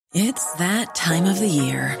It's that time of the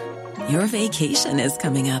year. Your vacation is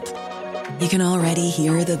coming up. You can already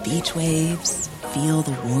hear the beach waves, feel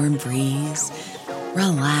the warm breeze,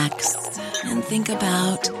 relax, and think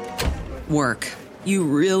about work. You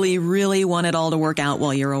really, really want it all to work out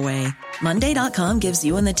while you're away. Monday.com gives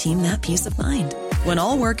you and the team that peace of mind. When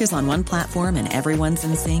all work is on one platform and everyone's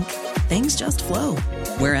in sync, things just flow.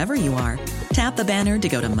 Wherever you are, tap the banner to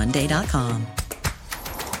go to Monday.com.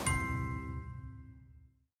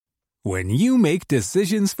 When you make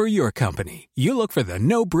decisions for your company, you look for the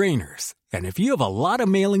no-brainers. And if you have a lot of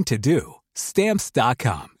mailing to do,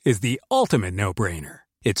 Stamps.com is the ultimate no-brainer.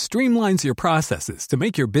 It streamlines your processes to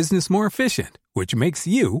make your business more efficient, which makes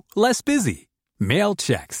you less busy. Mail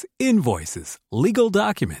checks, invoices, legal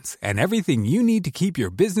documents, and everything you need to keep your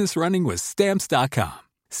business running with Stamps.com.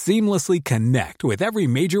 Seamlessly connect with every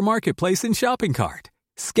major marketplace and shopping cart.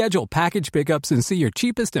 Schedule package pickups and see your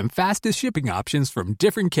cheapest and fastest shipping options from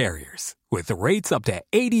different carriers, with rates up to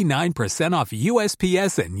 89% off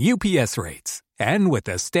USPS and UPS rates. And with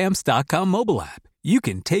the Stamps.com mobile app, you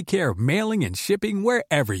can take care of mailing and shipping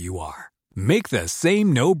wherever you are. Make the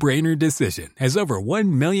same no-brainer decision as over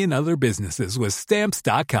 1 million other businesses with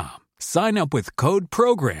Stamps.com. Sign up with code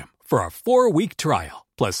PROGRAM for a 4-week trial,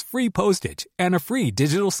 plus free postage and a free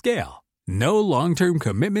digital scale. No long-term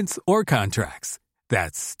commitments or contracts.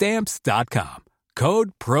 That's Stamps.com.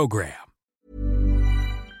 Code PROGRAM.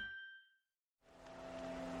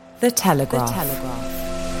 The Telegraph.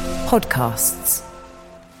 Podcasts.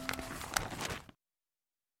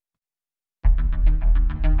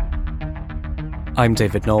 I'm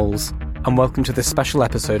David Knowles, and welcome to this special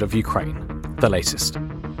episode of Ukraine, the latest.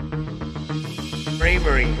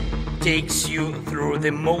 Bravery takes you through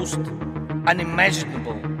the most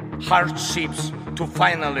unimaginable hardships to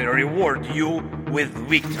finally reward you with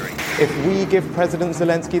victory. If we give President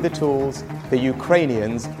Zelensky the tools, the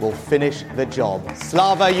Ukrainians will finish the job.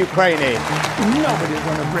 Slava Ukraini! Nobody's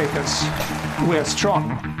going to break us. We're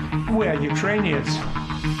strong. We're Ukrainians.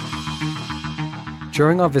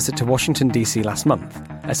 During our visit to Washington, D.C. last month,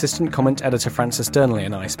 assistant comment editor Francis Durnley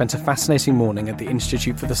and I spent a fascinating morning at the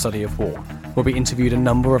Institute for the Study of War, where we interviewed a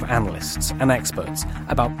number of analysts and experts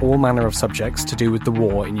about all manner of subjects to do with the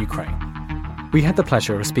war in Ukraine. We had the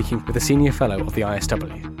pleasure of speaking with a senior fellow of the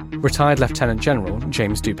ISW, retired Lieutenant General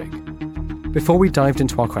James Dubik. Before we dived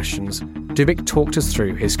into our questions, Dubik talked us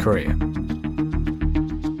through his career.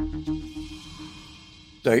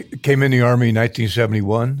 I came in the Army in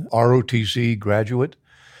 1971, ROTC graduate,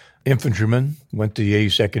 infantryman, went to the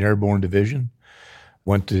 82nd Airborne Division,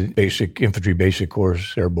 went to basic infantry basic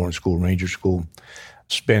course, Airborne School, Ranger School,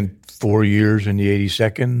 spent 4 years in the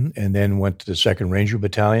 82nd, and then went to the 2nd Ranger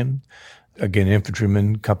Battalion, again,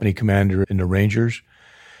 infantryman, company commander in the Rangers.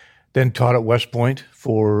 Then taught at West Point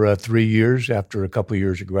for 3 years after a couple of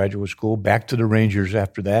years of graduate school, back to the Rangers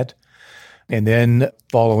after that. And then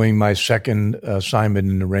following my second assignment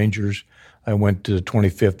in the Rangers, I went to the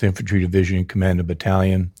 25th Infantry Division, commanded a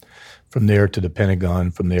battalion. From there to the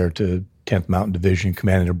Pentagon, from there to 10th Mountain Division,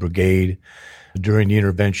 commanded a brigade during the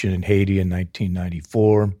intervention in Haiti in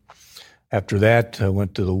 1994. After that, I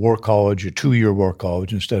went to the War College, a 2-year War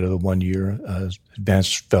College instead of a 1-year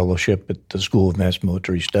advanced fellowship at the School of Advanced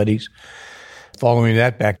Military Studies. Following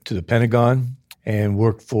that, back to the Pentagon, and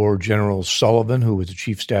worked for General Sullivan, who was the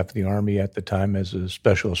Chief Staff of the Army at the time as a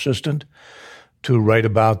special assistant, to write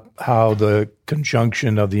about how the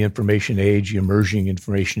conjunction of the information age, the emerging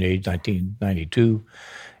information age, 1992,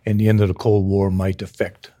 and the end of the Cold War might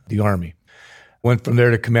affect the Army. Went from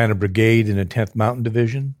there to command a brigade in the 10th Mountain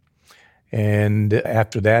Division, and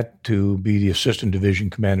after that to be the assistant division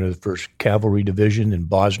commander of the 1st Cavalry Division in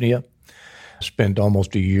Bosnia. Spent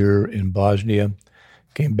almost a year in Bosnia.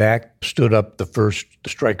 Came back, stood up the 1st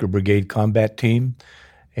Stryker Brigade Combat Team,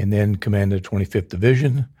 and then commanded the 25th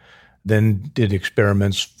Division. Then did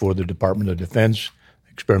experiments for the Department of Defense,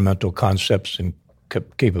 experimental concepts and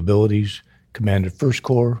capabilities, commanded 1st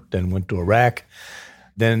Corps, then went to Iraq.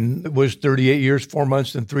 Then it was 38 years, 4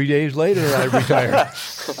 months, and 3 days later I retired.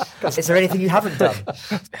 Is there anything you haven't done?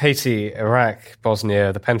 Haiti, Iraq,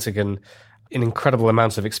 Bosnia, the Pentagon, an incredible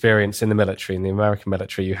amount of experience in the military, in the American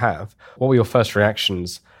military you have. What were your first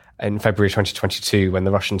reactions in February 2022 when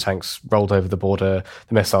the Russian tanks rolled over the border,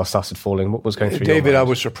 the missiles started falling? What was going through your mind? David, I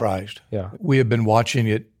was surprised. Yeah. We have been watching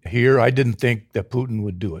it here. I didn't think that Putin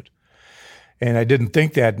would do it. And I didn't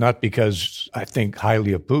think that not because I think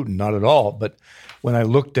highly of Putin, not at all, but when I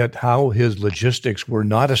looked at how his logistics were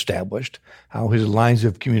not established, how his lines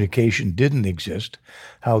of communication didn't exist,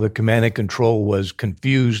 how the command and control was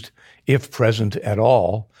confused, if present at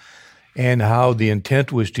all, and how the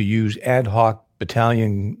intent was to use ad hoc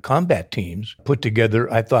battalion combat teams put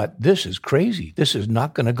together, I thought, this is crazy. This is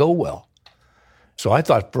not going to go well. So I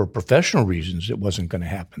thought for professional reasons it wasn't going to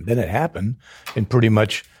happen. Then it happened, and pretty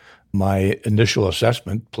much my initial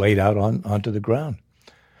assessment played out onto the ground.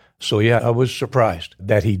 So yeah, I was surprised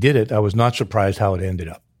that he did it. I was not surprised how it ended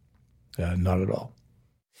up. Not at all.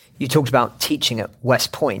 You talked about teaching at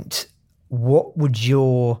West Point. What would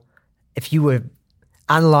if you were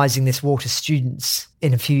analysing this war to students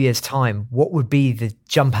in a few years' time, what would be the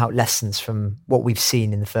jump out lessons from what we've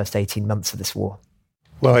seen in the first 18 months of this war?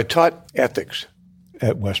 Well, I taught ethics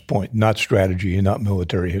at West Point, not strategy and not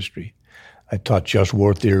military history. I taught just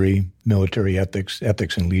war theory, military ethics,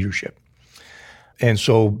 ethics and leadership. And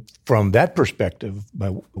so from that perspective,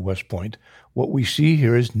 by West Point, what we see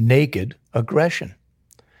here is naked aggression.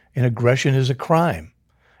 And aggression is a crime.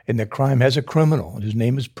 And the crime has a criminal, and his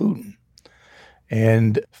name is Putin.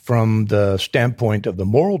 And from the standpoint of the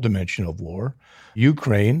moral dimension of war,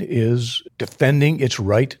 Ukraine is defending its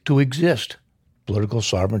right to exist, political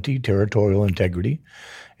sovereignty, territorial integrity,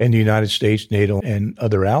 and the United States, NATO, and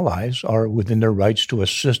other allies are within their rights to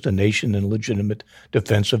assist a nation in legitimate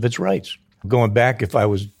defense of its rights. Going back, if I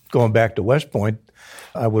was going back to West Point,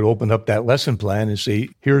 I would open up that lesson plan and say,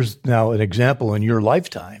 here's now an example in your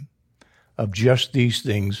lifetime of just these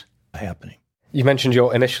things happening. You mentioned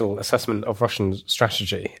your initial assessment of Russian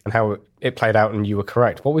strategy and how it played out, and you were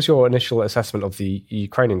correct. What was your initial assessment of the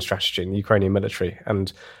Ukrainian strategy and the Ukrainian military,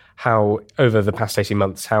 and how, over the past 18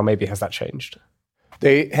 months, how maybe has that changed?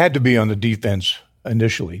 They had to be on the defense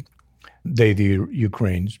initially, the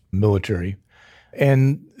Ukraine's military,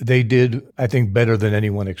 and they did, I think, better than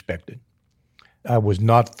anyone expected. I was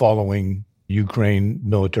not following Ukraine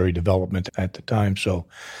military development at the time, so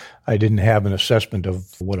I didn't have an assessment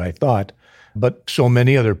of what I thought. But so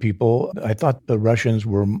many other people, I thought the Russians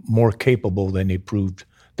were more capable than they proved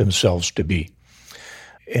themselves to be.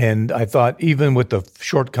 And I thought, even with the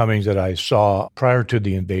shortcomings that I saw prior to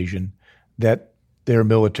the invasion, that their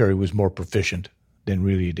military was more proficient than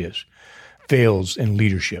really it is. Fails in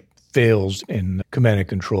leadership, fails in command and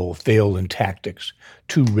control, failed in tactics,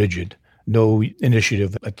 too rigid, no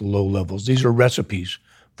initiative at the low levels. These are recipes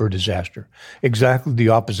for disaster. Exactly the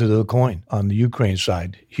opposite of the coin. On the Ukraine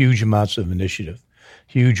side, huge amounts of initiative,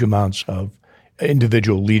 huge amounts of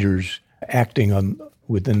individual leaders acting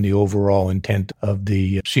within the overall intent of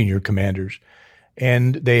the senior commanders.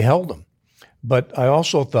 And they held them. But I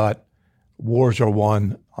also thought wars are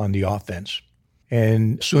won on the offense.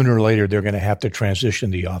 And sooner or later, they're going to have to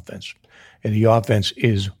transition the offense. And the offense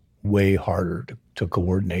is way harder to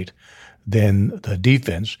coordinate than the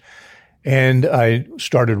defense. And I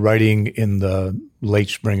started writing in the late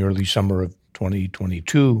spring, early summer of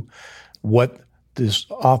 2022, what this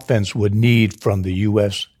offense would need from the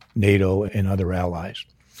U.S., NATO, and other allies.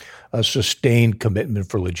 A sustained commitment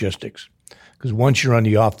for logistics. Because once you're on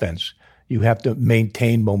the offense, you have to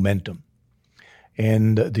maintain momentum.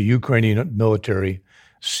 And the Ukrainian military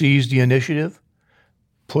seized the initiative,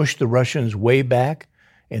 pushed the Russians way back,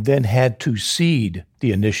 and then had to cede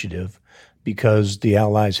the initiative because the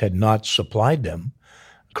Allies had not supplied them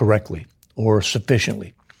correctly or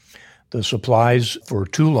sufficiently. The supplies for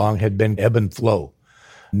too long had been ebb and flow,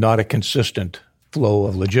 not a consistent flow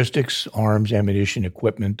of logistics, arms, ammunition,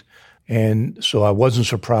 equipment. And so I wasn't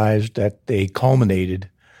surprised that they culminated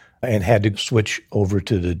and had to switch over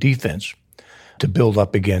to the defense to build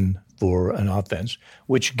up again for an offense,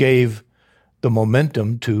 which gave the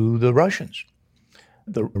momentum to the Russians.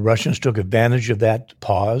 The Russians took advantage of that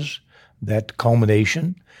pause, that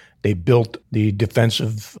culmination. They built the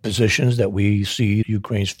defensive positions that we see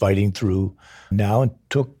Ukraine's fighting through now and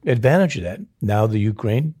took advantage of that. Now the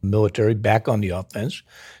Ukraine military back on the offense,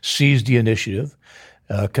 seized the initiative,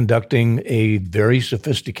 conducting a very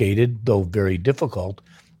sophisticated, though very difficult,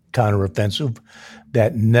 counteroffensive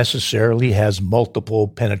that necessarily has multiple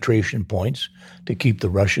penetration points to keep the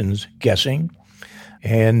Russians guessing.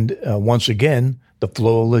 And once again, the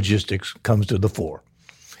flow of logistics comes to the fore.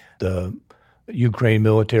 The Ukraine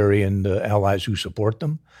military and the allies who support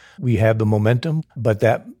them, we have the momentum, but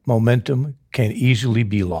that momentum can easily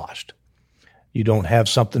be lost. You don't have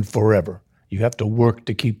something forever. You have to work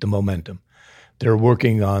to keep the momentum. They're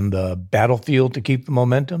working on the battlefield to keep the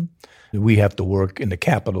momentum. We have to work in the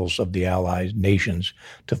capitals of the allied nations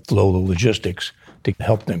to flow the logistics to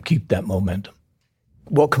help them keep that momentum.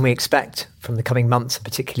 What can we expect from the coming months,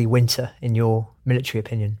 particularly winter, in your military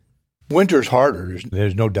opinion? Winter's harder.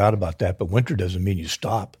 There's no doubt about that, but winter doesn't mean you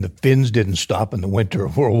stop. The Finns didn't stop in the winter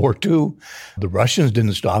of World War II. The Russians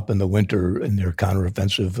didn't stop in the winter in their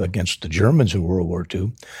counteroffensive against the Germans in World War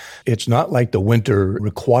II. It's not like the winter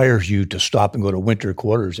requires you to stop and go to winter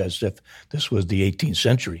quarters as if this was the 18th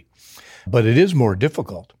century. But it is more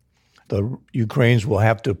difficult. The Ukrainians will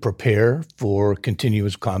have to prepare for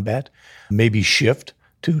continuous combat, maybe shift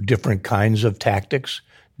to different kinds of tactics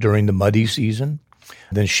during the muddy season,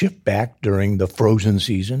 then shift back during the frozen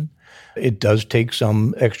season. It does take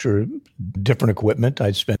some extra different equipment.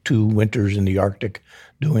 I'd spent 2 winters in the Arctic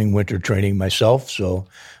doing winter training myself, so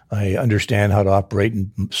I understand how to operate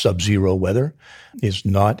in sub-zero weather. It's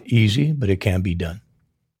not easy, but it can be done.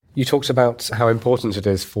 You talked about how important it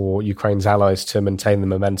is for Ukraine's allies to maintain the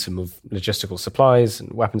momentum of logistical supplies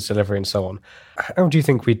and weapons delivery and so on. How do you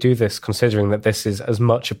think we do this, considering that this is as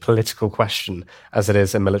much a political question as it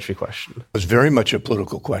is a military question? It was very much a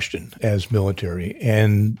political question as military.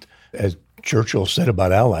 And as Churchill said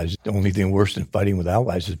about allies, the only thing worse than fighting with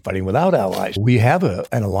allies is fighting without allies. We have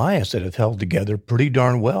an alliance that has held together pretty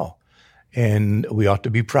darn well. And we ought to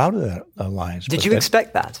be proud of that alliance. Did you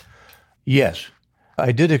expect that? Yes.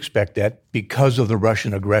 I did expect that because of the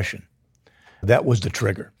Russian aggression. That was the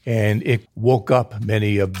trigger. And it woke up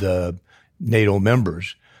many of the NATO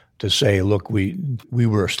members to say, look, we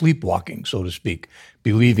were sleepwalking, so to speak,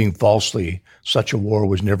 believing falsely such a war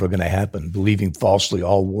was never going to happen, believing falsely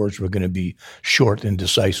all wars were going to be short and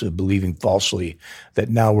decisive, believing falsely that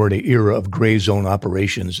now we're in an era of gray zone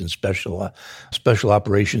operations and special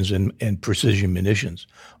operations and precision munitions.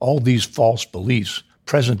 All these false beliefs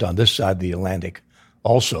present on this side of the Atlantic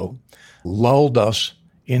also lulled us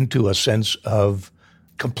into a sense of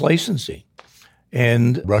complacency.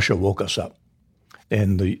 And Russia woke us up.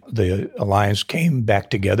 And the alliance came back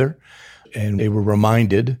together, and they were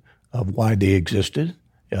reminded of why they existed.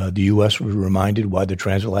 The U.S. was reminded why the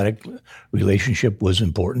transatlantic relationship was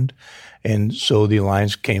important. And so the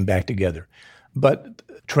alliance came back together. But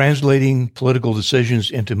translating political decisions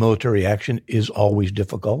into military action is always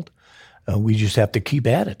difficult. We just have to keep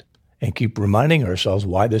at it and keep reminding ourselves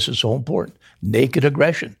why this is so important. Naked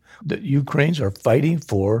aggression. The Ukrainians are fighting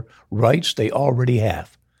for rights they already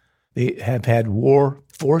have. They have had war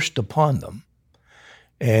forced upon them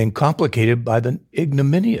and complicated by the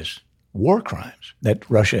ignominious war crimes that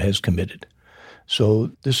Russia has committed.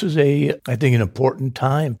 So this is I think, an important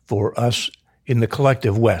time for us in the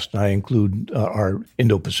collective West, and I include our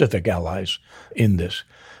Indo-Pacific allies in this,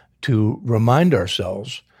 to remind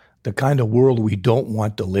ourselves the kind of world we don't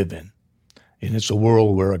want to live in. And it's a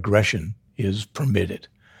world where aggression is permitted.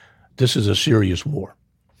 This is a serious war.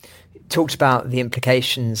 You talked about the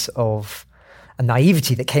implications of a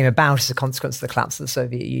naivety that came about as a consequence of the collapse of the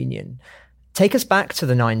Soviet Union. Take us back to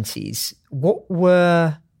the 90s. What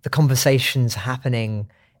were the conversations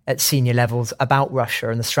happening at senior levels about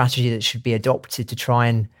Russia and the strategy that should be adopted to try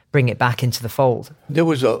and bring it back into the fold? There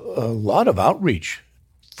was a lot of outreach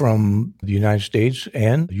from the United States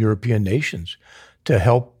and European nations to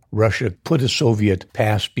help Russia put a Soviet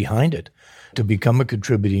past behind it to become a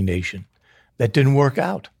contributing nation. That didn't work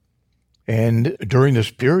out. And during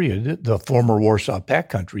this period, the former Warsaw Pact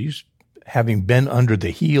countries, having been under the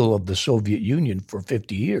heel of the Soviet Union for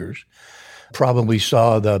 50 years, probably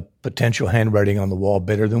saw the potential handwriting on the wall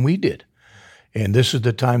better than we did. And this is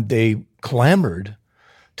the time they clamored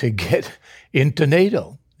to get into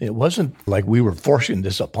NATO. It wasn't like we were forcing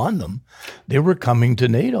this upon them. They were coming to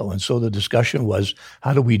NATO. And so the discussion was,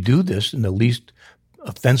 how do we do this in the least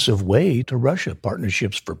offensive way to Russia?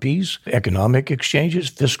 Partnerships for peace, economic exchanges,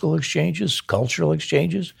 fiscal exchanges, cultural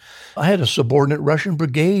exchanges. I had a subordinate Russian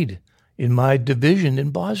brigade in my division in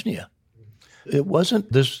Bosnia. It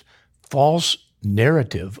wasn't this false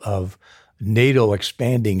narrative of NATO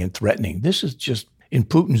expanding and threatening. This is just in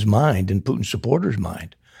Putin's mind, in Putin's supporters'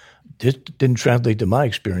 mind. This didn't translate to my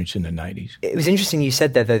experience in the 90s. It was interesting you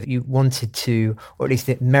said there that you wanted to, or at least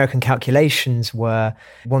the American calculations were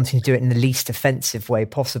wanting to do it in the least offensive way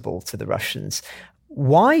possible to the Russians.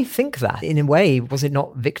 Why think that? In a way, was it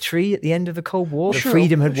not victory at the end of the Cold War? Sure,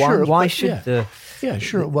 freedom had won. sure, Why should the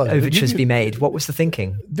it was. overtures be made? What was the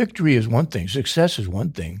thinking? Victory is one thing. Success is one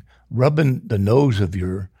thing. Rubbing the nose of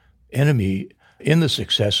your enemy in the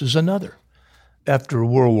success is another. After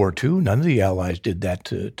World War II, none of the Allies did that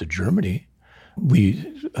to Germany.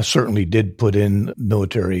 We certainly did put in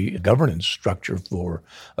military governance structure for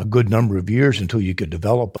a good number of years until you could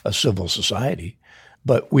develop a civil society.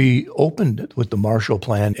 But we opened, with the Marshall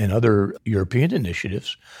Plan and other European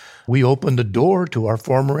initiatives, we opened the door to our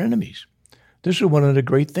former enemies. This is one of the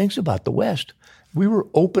great things about the West. We were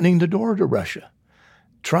opening the door to Russia.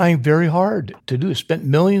 trying very hard to do, spent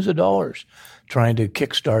millions of dollars trying to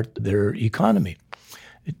kickstart their economy.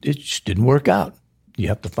 It just didn't work out. You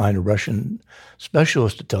have to find a Russian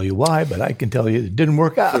specialist to tell you why, but I can tell you it didn't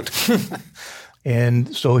work out.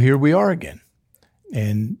 And so here we are again.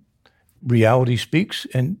 And reality speaks,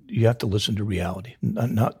 and you have to listen to reality,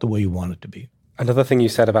 not the way you want it to be. Another thing you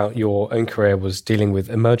said about your own career was dealing with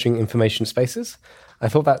emerging information spaces. I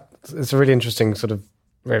thought that it's a really interesting sort of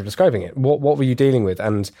way of describing it. What were you dealing with,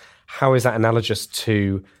 and how is that analogous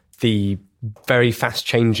to the very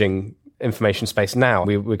fast-changing information space now?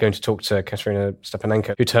 We're going to talk to Katerina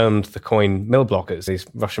Stepanenko, who termed the coin mill bloggers, these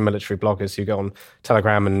Russian military bloggers who go on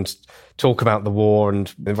Telegram and talk about the war,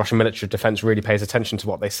 and the Russian military defense really pays attention to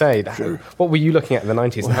what they say. Sure. What were you looking at in the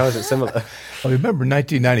 90s, and how is it similar? I remember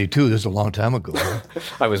 1992, this is a long time ago.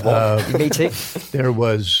 I was one. Me too. There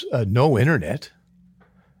was no internet.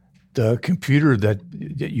 The computer that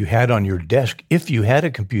you had on your desk, if you had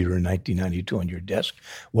a computer in 1992 on your desk,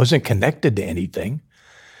 wasn't connected to anything.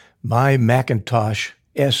 My Macintosh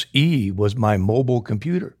SE was my mobile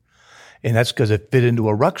computer, and that's because it fit into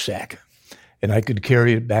a rucksack, and I could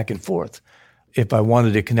carry it back and forth. If I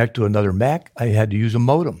wanted to connect to another Mac, I had to use a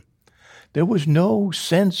modem. There was no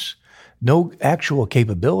sense, no actual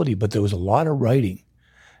capability, but there was a lot of writing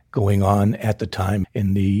going on at the time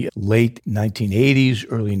in the late 1980s,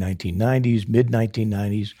 early 1990s,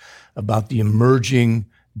 mid-1990s about the emerging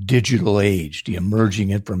digital age, the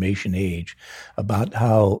emerging information age, about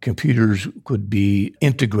how computers could be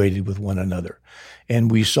integrated with one another.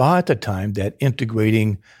 And we saw at the time that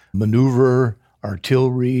integrating maneuver,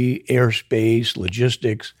 artillery, airspace,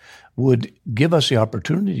 logistics would give us the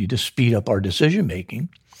opportunity to speed up our decision-making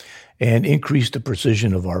and increase the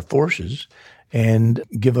precision of our forces and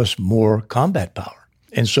give us more combat power.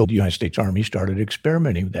 And so the United States Army started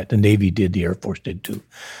experimenting with that. The Navy did, the Air Force did too.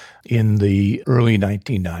 In the early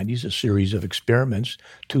 1990s, a series of experiments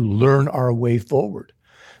to learn our way forward.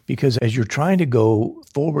 Because as you're trying to go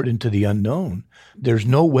forward into the unknown, there's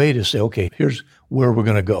no way to say, okay, here's where we're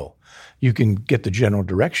going to go. You can get the general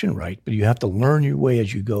direction right, but you have to learn your way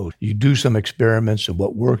as you go. You do some experiments, and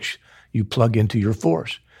what works, you plug into your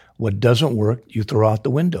force. What doesn't work, you throw out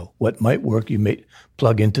the window. What might work, you may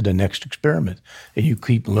plug into the next experiment, and you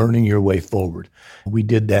keep learning your way forward. We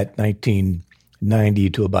did that 1990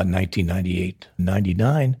 to about 1998,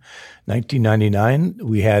 99. 1999,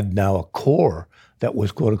 we had now a corps that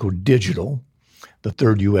was quote-unquote digital, the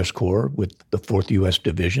 3rd U.S. Corps with the 4th U.S.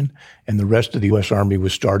 Division, and the rest of the U.S. Army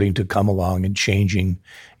was starting to come along and changing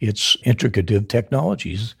its intricative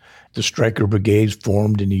technologies. The Stryker Brigades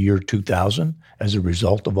formed in the year 2000 as a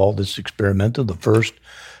result of all this experimental. The first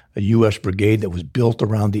U.S. brigade that was built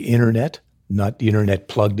around the internet, not the internet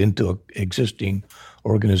plugged into an existing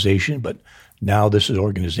organization, but now this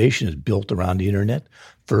organization is built around the internet.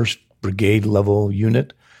 First brigade level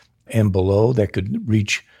unit and below that could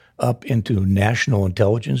reach up into national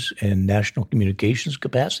intelligence and national communications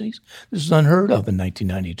capacities. This is unheard of in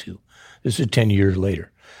 1992. This is 10 years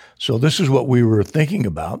later. So this is what we were thinking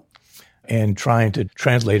about and trying to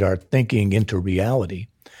translate our thinking into reality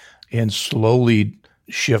and slowly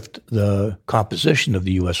shift the composition of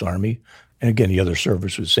the U.S. Army. And again, the other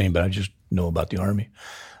service was the same, but I just know about the Army.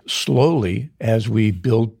 Slowly, as we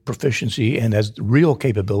build proficiency and as real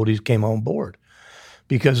capabilities came on board.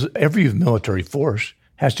 Because every military force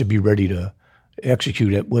has to be ready to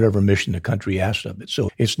execute at whatever mission the country asks of it.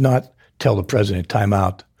 So it's not tell the president, time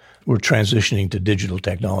out, we're transitioning to digital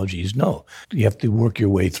technologies. No, you have to work your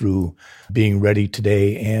way through being ready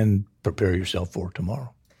today and prepare yourself for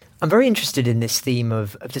tomorrow. I'm very interested in this theme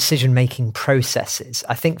of decision-making processes.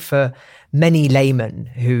 I think for many laymen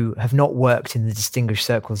who have not worked in the distinguished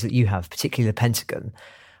circles that you have, particularly the Pentagon,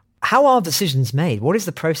 how are decisions made? What is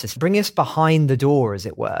the process? Bring us behind the door, as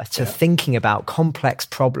it were, to thinking about complex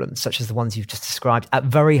problems such as the ones you've just described at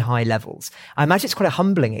very high levels. I imagine it's quite a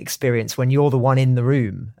humbling experience when you're the one in the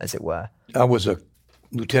room, as it were. I was a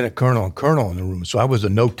lieutenant colonel and colonel in the room, so I was a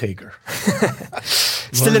note taker.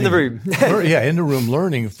 Still in the room. In the room,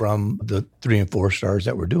 learning from the 3 and 4 stars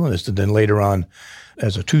that were doing this. And then later on,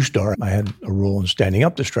 as a 2-star, I had a role in standing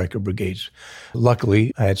up the Stryker brigades.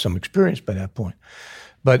 Luckily, I had some experience by that point.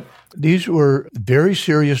 But these were very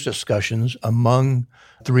serious discussions among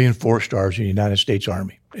 3 and 4 stars in the United States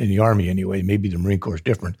Army. In the Army anyway, maybe the Marine Corps is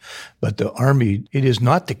different. But the Army, it is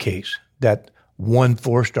not the case that one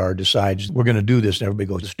 4-star decides we're going to do this and everybody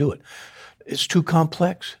goes, let's do it. It's too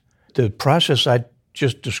complex. The process I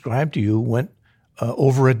just described to you went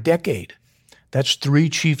over a decade. That's 3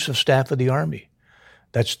 chiefs of staff of the Army.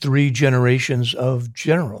 That's 3 generations of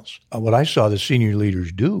generals. What I saw the senior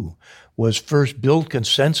leaders do was first build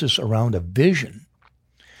consensus around a vision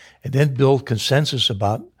and then build consensus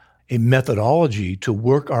about a methodology to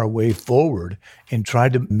work our way forward and try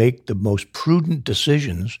to make the most prudent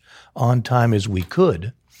decisions on time as we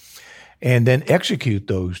could, and then execute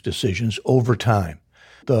those decisions over time.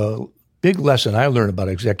 The big lesson I learned about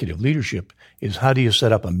executive leadership is how do you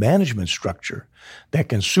set up a management structure that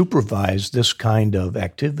can supervise this kind of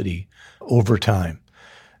activity over time?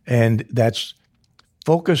 And that's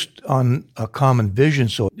focused on a common vision,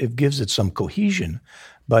 so it gives it some cohesion,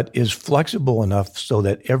 but is flexible enough so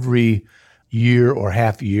that every year or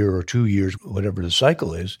half year or 2 years, whatever the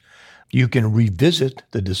cycle is, you can revisit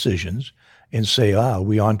the decisions and say, are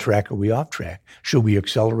we on track or are we off track? Should we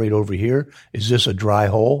accelerate over here? Is this a dry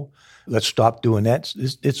hole? Let's stop doing that.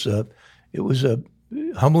 It was a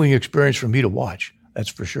humbling experience for me to watch, that's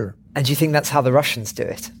for sure. And do you think that's how the Russians do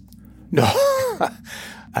it? No,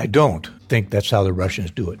 I don't think that's how the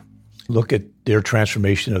Russians do it. Look at their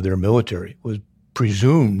transformation of their military. It was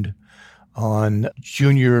presumed on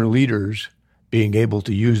junior leaders being able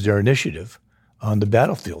to use their initiative on the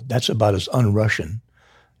battlefield. That's about as un-Russian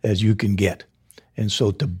as you can get. And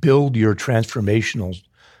so to build your transformational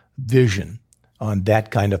vision on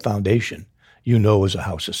that kind of foundation, is a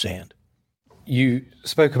house of sand. You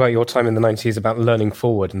spoke about your time in the 90s about learning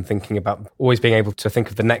forward and thinking about always being able to think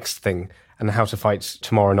of the next thing and how to fight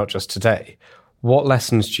tomorrow, not just today. What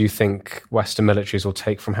lessons do you think Western militaries will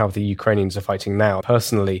take from how the Ukrainians are fighting now?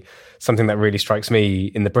 Personally, something that really strikes me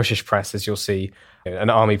in the British press is you'll see an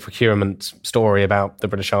army procurement story about the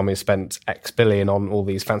British Army has spent X billion on all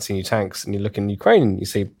these fancy new tanks. And you look in Ukraine and you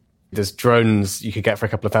see there's drones you could get for a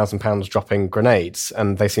couple of £1,000 dropping grenades,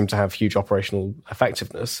 and they seem to have huge operational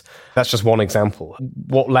effectiveness. That's just one example.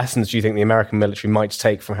 What lessons do you think the American military might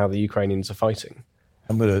take from how the Ukrainians are fighting?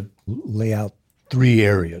 I'm going to lay out 3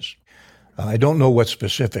 areas. I don't know what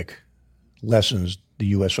specific lessons the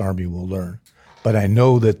U.S. Army will learn, but I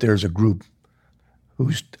know that there's a group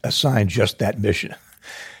who's assigned just that mission.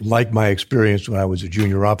 Like my experience when I was a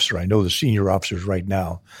junior officer, I know the senior officers right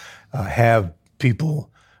now have people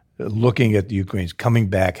looking at the Ukrainians, coming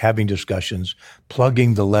back, having discussions,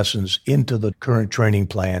 plugging the lessons into the current training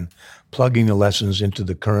plan, plugging the lessons into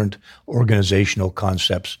the current organizational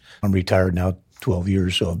concepts. I'm retired now 12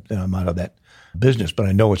 years, so I'm out of that business, but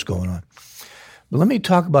I know what's going on. But let me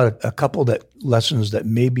talk about a couple that lessons that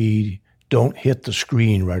maybe don't hit the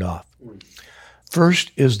screen right off.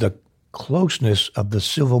 First is the closeness of the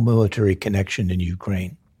civil-military connection in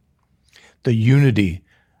Ukraine, the unity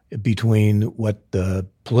between what the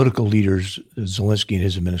political leaders, Zelensky and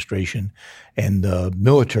his administration, and the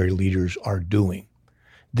military leaders are doing.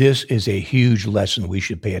 This is a huge lesson we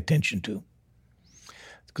should pay attention to.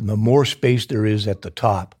 The more space there is at the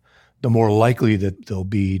top, the more likely that there'll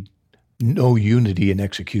be no unity in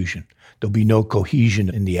execution. There'll be no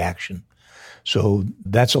cohesion in the action. So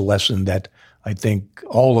that's a lesson that I think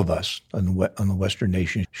all of us on the Western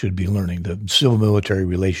nation should be learning. The civil-military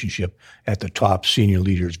relationship at the top, senior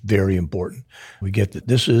leaders, very important. We get that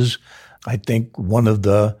this is, I think, one of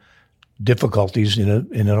the difficulties in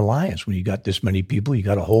an alliance. When you got this many people, you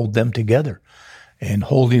got to hold them together. And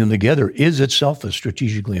holding them together is itself a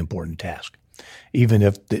strategically important task. Even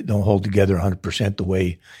if they don't hold together 100% the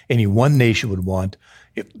way any one nation would want,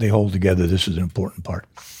 if they hold together, this is an important part.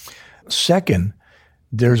 Second,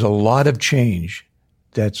 there's a lot of change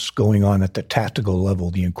that's going on at the tactical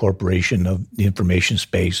level, the incorporation of the information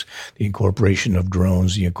space, the incorporation of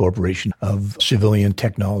drones, the incorporation of civilian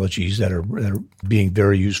technologies that are being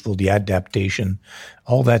very useful, the adaptation.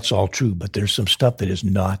 All that's all true, but there's some stuff that is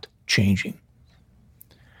not changing.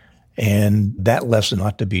 And that lesson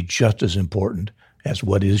ought to be just as important as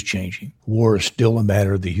what is changing. War is still a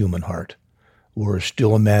matter of the human heart. War is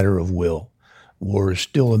still a matter of will. War is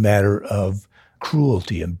still a matter of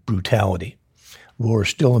cruelty and brutality. War is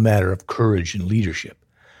still a matter of courage and leadership.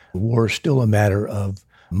 War is still a matter of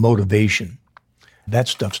motivation. That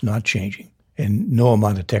stuff's not changing. And no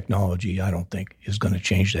amount of technology, I don't think, is going to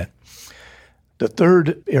change that. The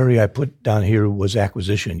third area I put down here was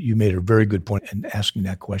acquisition. You made a very good point in asking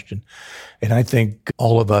that question. And I think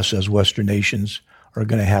all of us as Western nations are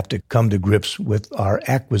going to have to come to grips with our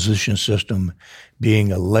acquisition system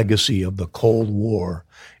being a legacy of the Cold War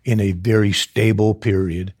in a very stable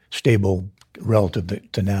period, stable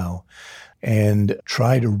relative to now, and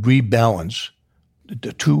try to rebalance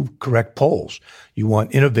the 2 correct poles. You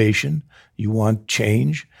want innovation, you want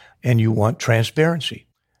change, and you want transparency.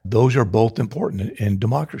 Those are both important in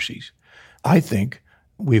democracies. I think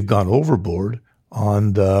we've gone overboard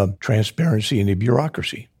on the transparency and the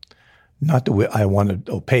bureaucracy. Not the way I want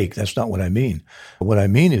to opaque. That's not what I mean. What I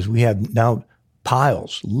mean is we have now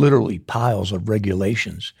piles, literally piles of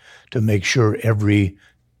regulations to make sure every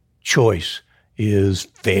choice is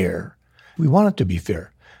fair. We want it to be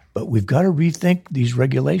fair, but we've got to rethink these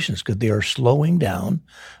regulations because they are slowing down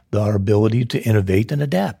our ability to innovate and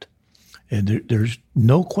adapt. And there's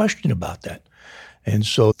no question about that. And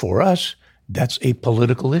so for us, that's a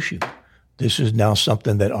political issue. This is now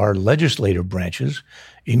something that our legislative branches,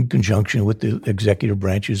 in conjunction with the executive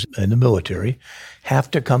branches and the military, have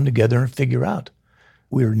to come together and figure out.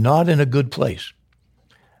 We're not in a good place.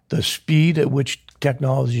 The speed at which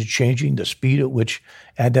technology is changing, the speed at which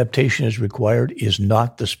adaptation is required is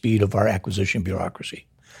not the speed of our acquisition bureaucracy.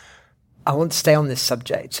 I want to stay on this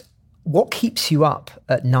subject. What keeps you up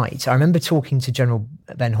at night? I remember talking to General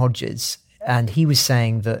Ben Hodges, and he was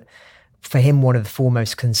saying that for him, one of the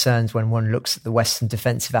foremost concerns when one looks at the Western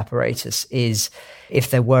defensive apparatus is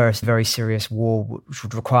if there were a very serious war which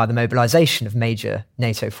would require the mobilization of major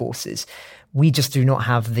NATO forces, we just do not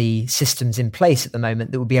have the systems in place at the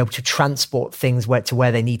moment that would be able to transport things to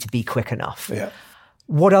where they need to be quick enough. Yeah.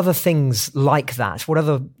 What other things like that, what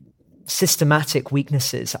other systematic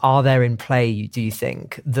weaknesses are there in play, do you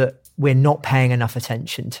think, that we're not paying enough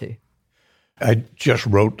attention to? I just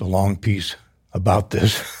wrote a long piece about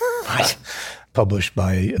this, right, published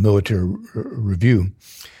by Military Review.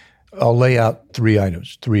 I'll lay out 3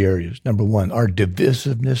 items, 3 areas. Number 1, our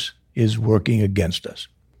divisiveness is working against us.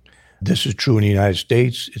 This is true in the United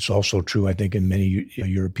States. It's also true, I think, in many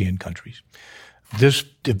European countries. This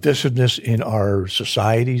divisiveness in our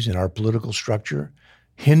societies, in our political structure,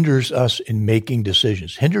 hinders us in making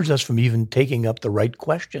decisions, hinders us from even taking up the right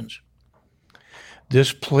questions.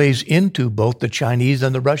 This plays into both the Chinese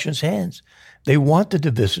and the Russians' hands. They want the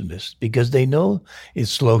divisiveness because they know it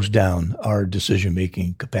slows down our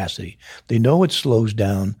decision-making capacity. They know it slows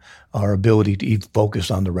down our ability to even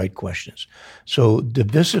focus on the right questions. So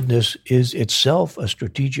divisiveness is itself a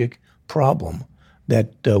strategic problem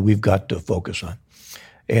that we've got to focus on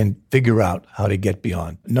and figure out how to get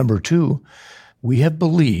beyond. Number 2, we have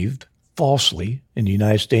believed falsely in the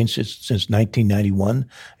United States since 1991,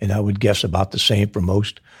 and I would guess about the same for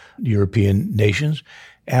most European nations,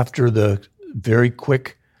 after the very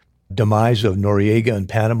quick demise of Noriega in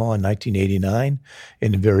Panama in 1989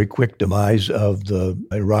 and the very quick demise of the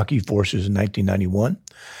Iraqi forces in 1991,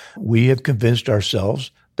 we have convinced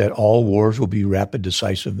ourselves that all wars will be rapid,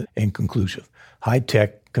 decisive, and conclusive.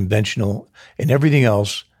 High-tech, conventional, and everything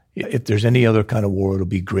else. If there's any other kind of war, it'll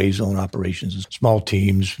be gray zone operations, small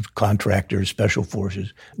teams, contractors, special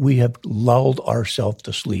forces. We have lulled ourselves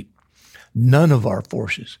to sleep. None of our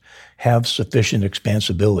forces have sufficient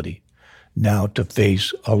expansibility now to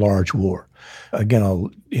face a large war. Again,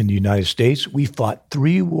 in the United States, we fought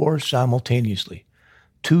 3 wars simultaneously,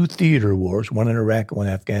 2 theater wars, one in Iraq and one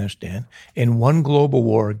in Afghanistan, and 1 global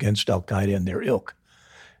war against al-Qaeda and their ilk.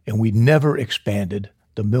 And we never expanded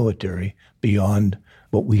the military beyond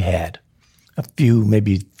what we had. A few,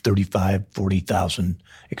 maybe 35, 40,000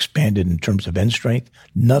 expanded in terms of end strength,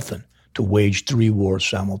 nothing to wage 3 wars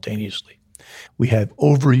simultaneously. We have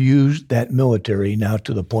overused that military now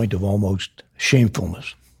to the point of almost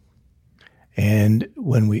shamefulness. And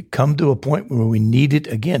when we come to a point where we need it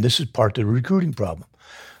again, this is part of the recruiting problem.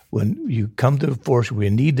 When you come to the force where we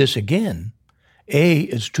need this again, A,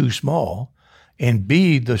 it's too small, and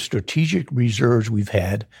B, the strategic reserves we've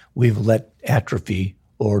had, we've let atrophy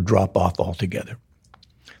or drop off altogether.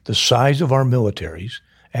 The size of our militaries,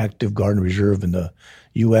 active guard and reserve in the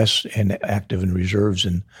U.S. and active and reserves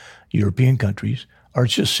in European countries, are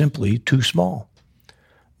just simply too small.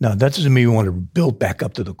 Now, that doesn't mean we want to build back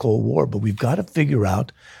up to the Cold War, but we've got to figure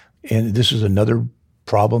out, and this is another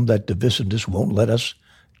problem that divisiveness won't let us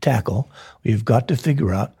tackle, we've got to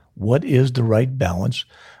figure out what is the right balance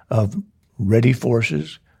of ready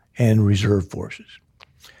forces and reserve forces.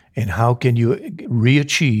 And how can you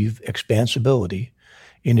re-achieve expansibility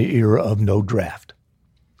in the era of no draft?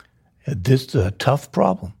 This is a tough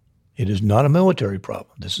problem. It is not a military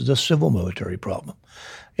problem. This is a civil military problem.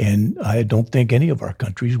 And I don't think any of our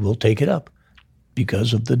countries will take it up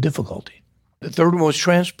because of the difficulty. The third one was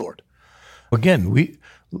transport. Again,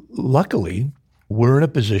 luckily, we're in a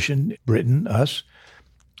position, Britain, us,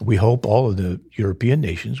 we hope all of the European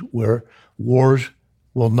nations, where wars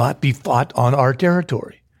will not be fought on our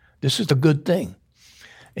territory. This is a good thing.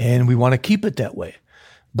 And we want to keep it that way.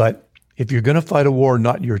 But if you're going to fight a war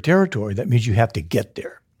not in your territory, that means you have to get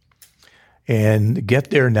there. And get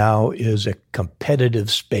there now is a competitive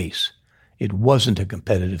space. It wasn't a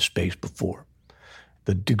competitive space before.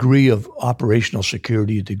 The degree of operational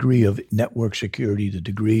security, the degree of network security, the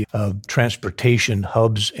degree of transportation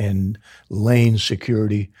hubs and lane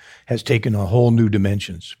security has taken a whole new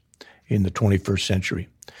dimensions in the 21st century.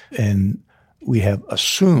 And we have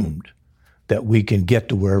assumed that we can get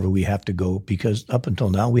to wherever we have to go, because up until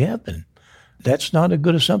now we have been. That's not a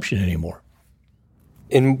good assumption anymore.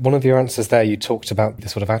 In one of your answers there, you talked about the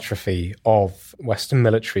sort of atrophy of Western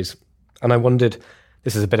militaries. And I wondered,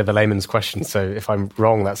 this is a bit of a layman's question, so if I'm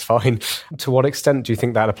wrong, that's fine. To what extent do you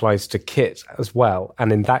think that applies to kit as well?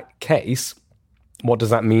 And in that case, what does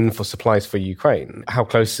that mean for supplies for Ukraine? How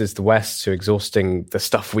close is the West to exhausting the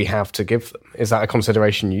stuff we have to give them? Is that a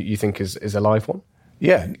consideration you think is a live one?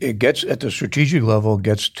 Yeah, it gets at the strategic level,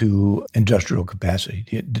 gets to industrial capacity,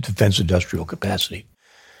 the defense industrial capacity.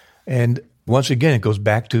 And once again, it goes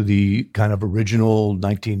back to the kind of original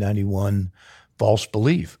 1991 false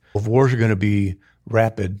belief. If wars are going to be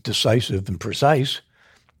rapid, decisive, and precise,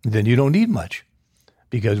 then you don't need much,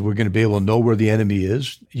 because we're going to be able to know where the enemy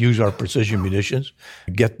is, use our precision munitions,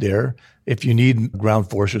 get there. If you need ground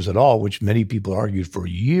forces at all, which many people argued for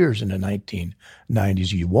years in the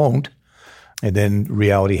 1990s, you won't. And then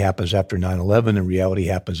reality happens after 9/11, and reality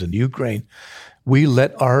happens in Ukraine. We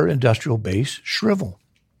let our industrial base shrivel.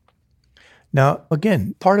 Now,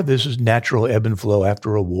 again, part of this is natural ebb and flow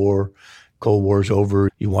after a war. Cold War's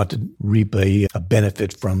over. You want to reap a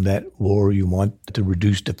benefit from that war. You want to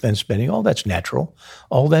reduce defense spending. All that's natural.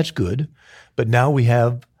 All that's good. But now we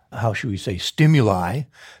have, how should we say, stimuli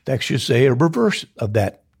that should say a reverse of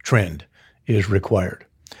that trend is required.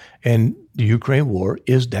 And the Ukraine war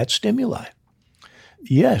is that stimuli.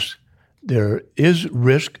 Yes, there is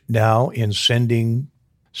risk now in sending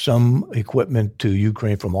some equipment to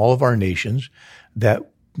Ukraine from all of our nations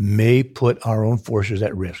that may put our own forces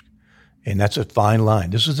at risk. And that's a fine line.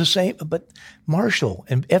 This is the same, but Marshall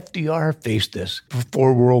and FDR faced this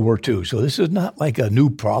before World War II. So this is not like a new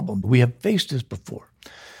problem. We have faced this before.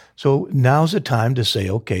 So now's the time to say,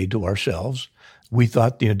 okay, to ourselves, we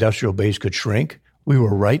thought the industrial base could shrink. We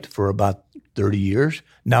were right for about 30 years.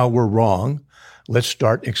 Now we're wrong. Let's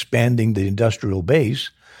start expanding the industrial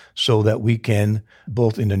base so that we can,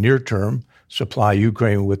 both in the near term, supply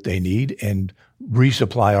Ukraine with what they need and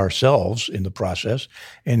resupply ourselves in the process,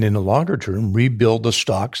 and in the longer term, rebuild the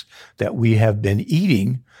stocks that we have been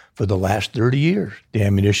eating for the last 30 years. The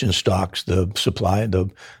ammunition stocks, the supply, the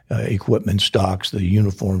equipment stocks, the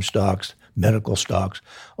uniform stocks, medical stocks,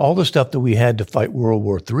 all the stuff that we had to fight World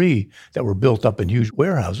War III that were built up in huge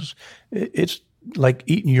warehouses. It's like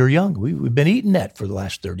eating your young. We've been eating that for the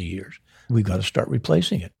last 30 years. We've got to start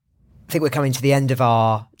replacing it. I think we're coming to the end of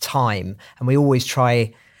our time, and we always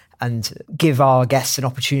try and give our guests an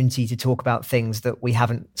opportunity to talk about things that we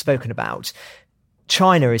haven't spoken about.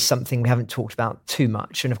 China is something we haven't talked about too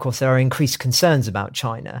much. And of course, there are increased concerns about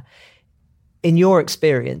China. In your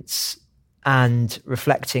experience and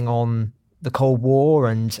reflecting on the Cold War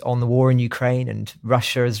and on the war in Ukraine and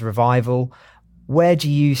Russia's revival, where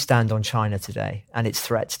do you stand on China today and its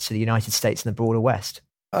threat to the United States and the broader West?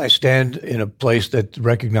 I stand in a place that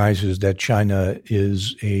recognizes that China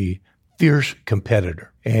is a fierce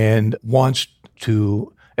competitor and wants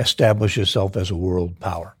to establish itself as a world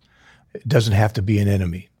power. It doesn't have to be an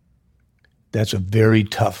enemy. That's a very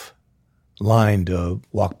tough line to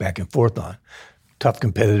walk back and forth on. Tough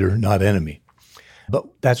competitor, not enemy. But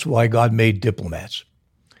that's why God made diplomats.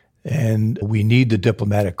 And we need the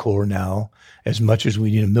diplomatic corps now as much as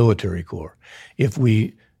we need a military corps. If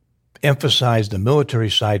we emphasize the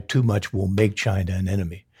military side too much, we'll make China an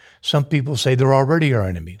enemy. Some people say they're already our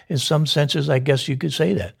enemy. In some senses, I guess you could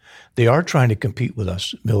say that. They are trying to compete with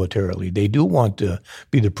us militarily. They do want to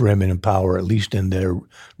be the preeminent power, at least in their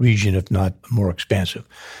region, if not more expansive.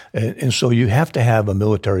 And so you have to have a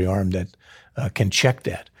military arm that can check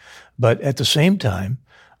that. But at the same time,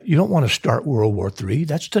 you don't want to start World War III.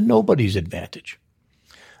 That's to nobody's advantage.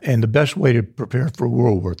 And the best way to prepare for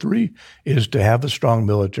World War III is to have a strong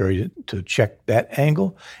military to check that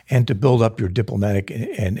angle and to build up your diplomatic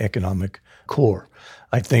and economic core.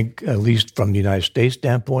 I think, at least from the United States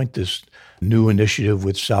standpoint, this new initiative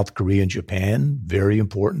with South Korea and Japan, very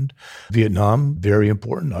important. Vietnam, very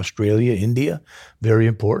important. Australia, India, very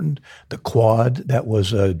important. The Quad, that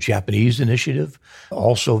was a Japanese initiative,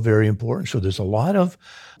 also very important. So there's a lot of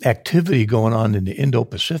activity going on in the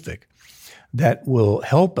Indo-Pacific that will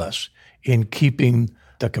help us in keeping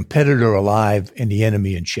the competitor alive and the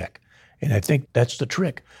enemy in check. And I think that's the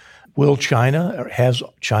trick. Will China, or has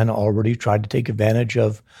China already tried to take advantage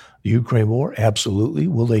of the Ukraine war? Absolutely.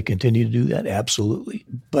 Will they continue to do that? Absolutely.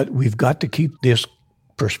 But we've got to keep this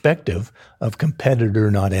perspective of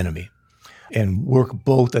competitor, not enemy, and work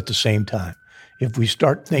both at the same time. If we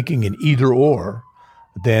start thinking in either or,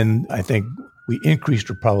 then I think we increase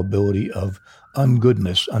the probability of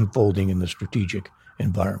ungoodness unfolding in the strategic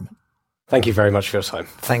environment. Thank you very much for your time.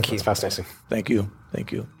 Thank you. It's fascinating. Thank you.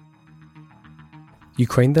 Thank you.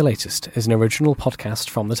 Ukraine the Latest is an original podcast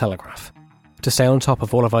from The Telegraph. To stay on top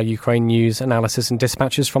of all of our Ukraine news, analysis and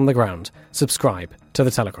dispatches from the ground, subscribe to The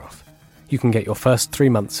Telegraph. You can get your first 3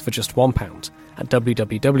 months for just £1 at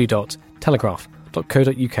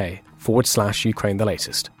www.telegraph.co.uk/Ukraine the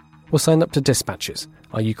Latest. Or sign up to Dispatches,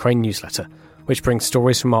 our Ukraine newsletter, which brings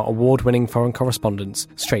stories from our award-winning foreign correspondents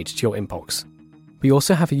straight to your inbox. We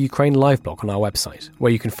also have a Ukraine live blog on our website,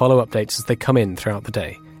 where you can follow updates as they come in throughout the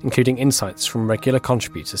day, including insights from regular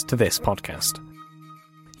contributors to this podcast.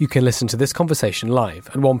 You can listen to this conversation live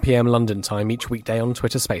at 1 p.m. London time each weekday on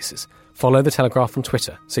Twitter Spaces. Follow The Telegraph on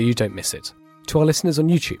Twitter so you don't miss it. To our listeners on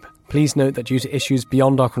YouTube, please note that due to issues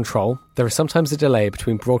beyond our control, there is sometimes a delay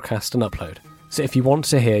between broadcast and upload. So if you want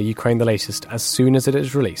to hear Ukraine the Latest as soon as it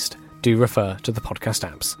is released, do refer to the podcast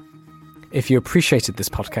apps. If you appreciated this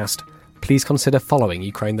podcast, please consider following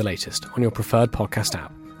Ukraine the Latest on your preferred podcast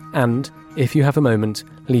app. And, if you have a moment,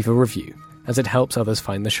 leave a review, as it helps others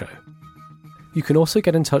find the show. You can also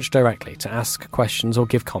get in touch directly to ask questions or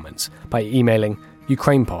give comments by emailing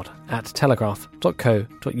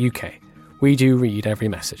ukrainepod@telegraph.co.uk. We do read every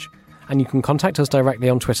message, and you can contact us directly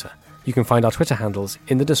on Twitter. You can find our Twitter handles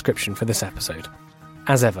in the description for this episode.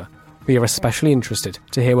 As ever, we are especially interested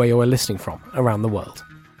to hear where you are listening from around the world.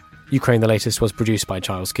 Ukraine the Latest was produced by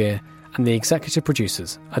Giles Gear, and the executive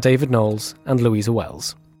producers are David Knowles and Louisa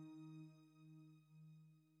Wells.